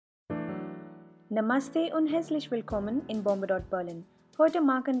Namaste und herzlich willkommen in Bombay Berlin. Heute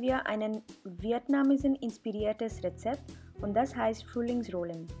machen wir ein Vietnamesen inspiriertes Rezept und das heißt Fru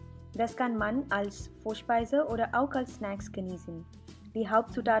hlingsrollen. Das kann man als Vorspeise oder auch als Snacks genießen. Die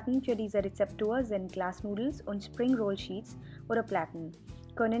Hauptzutaten für diese Rezeptur sind Glasnoodles und Spring Roll Sheets oder Platten.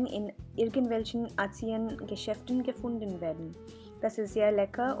 Können in irgendwelchen Asien-Geschäften gefunden werden. Das ist sehr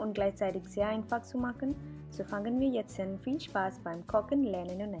lecker und gleichzeitig sehr einfach zu machen. So fangen wir jetzt an. Viel Spaß beim Kochen,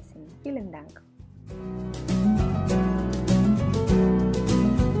 Lernen und Essen. Vielen Dank.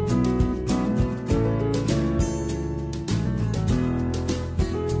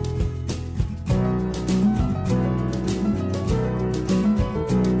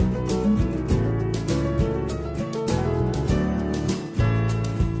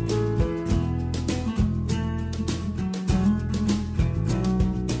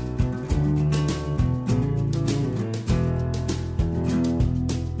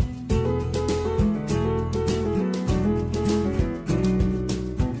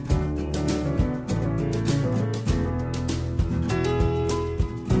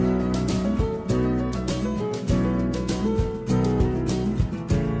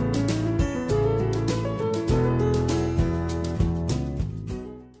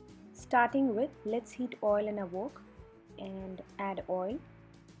 Starting with, let's heat oil in a wok and add oil.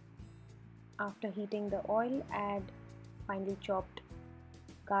 After heating the oil, add finely chopped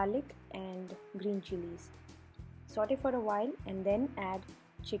garlic and green chillies. Saute for a while and then add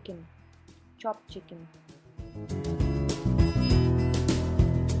chicken, chopped chicken.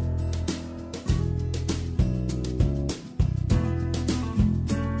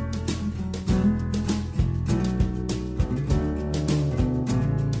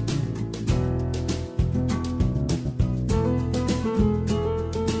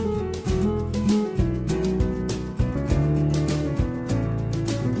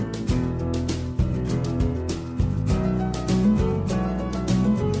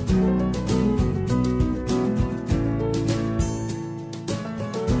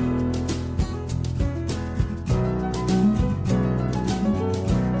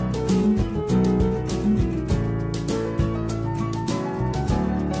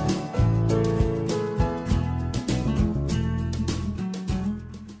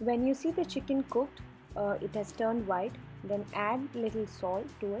 When you see the chicken cooked, it has turned white, then add little salt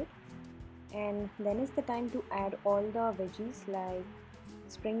to it, and then is the time to add all the veggies like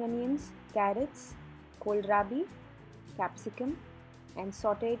spring onions, carrots, kohlrabi, capsicum, and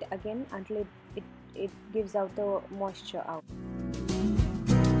saute it again until it gives out the moisture out.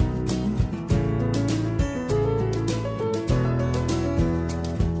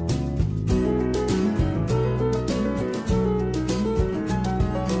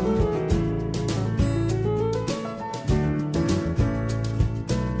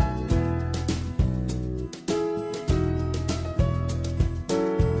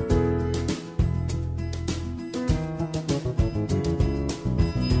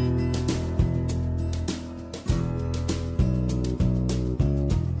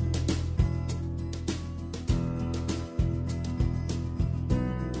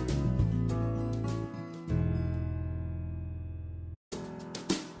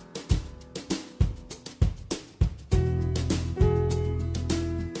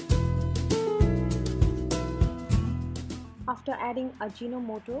 After adding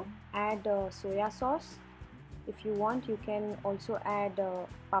Ajinomoto, add soya sauce. If you want, you can also add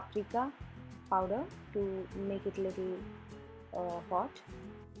paprika powder to make it a little hot.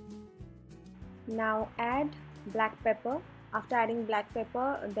 Now add black pepper. After adding black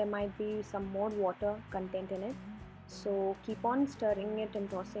pepper, there might be some more water content in it. So keep on stirring it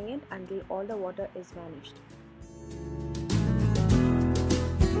and tossing it until all the water is vanished.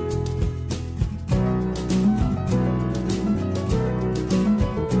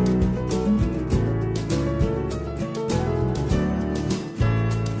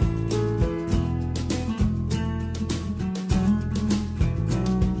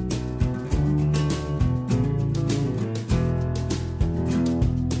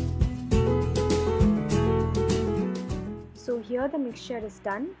 So here the mixture is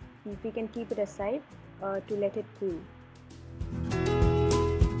done. We can keep it aside to let it cool.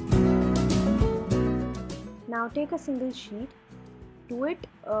 Now take a single sheet. To it,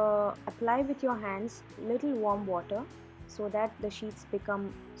 apply with your hands little warm water so that the sheets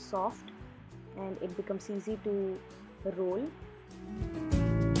become soft and it becomes easy to roll.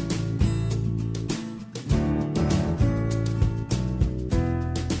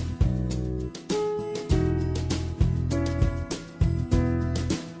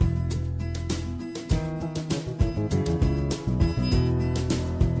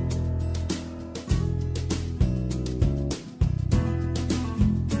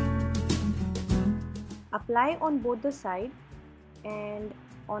 apply on both the side, and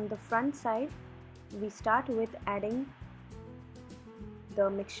on the front side we start with adding the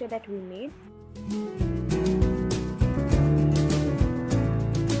mixture that we made.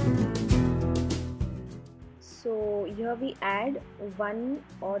 So here we add 1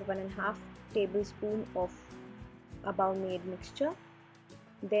 or 1.5 tablespoon of above made mixture.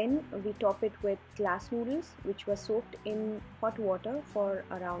 Then we top it with glass noodles which were soaked in hot water for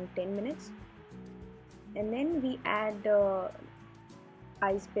around 10 minutes. And then we add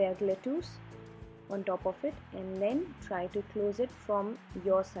iceberg lettuce on top of it, and then try to close it from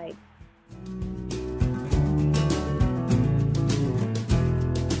your side.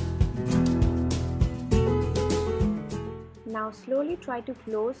 Now slowly try to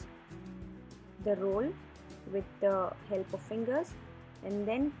close the roll with the help of fingers, and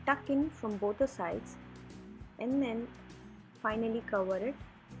then tuck in from both the sides, and then finally cover it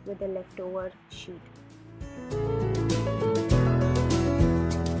with the leftover sheet.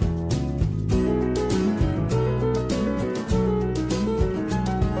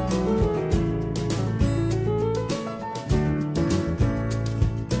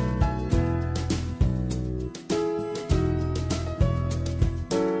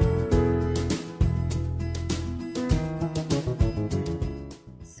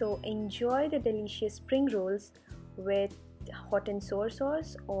 So enjoy the delicious spring rolls with hot and sour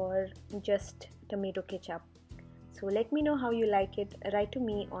sauce or just tomato ketchup. So let me know how you like it. Write to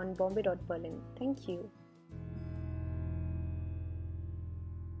me on bombay.berlin. Thank you.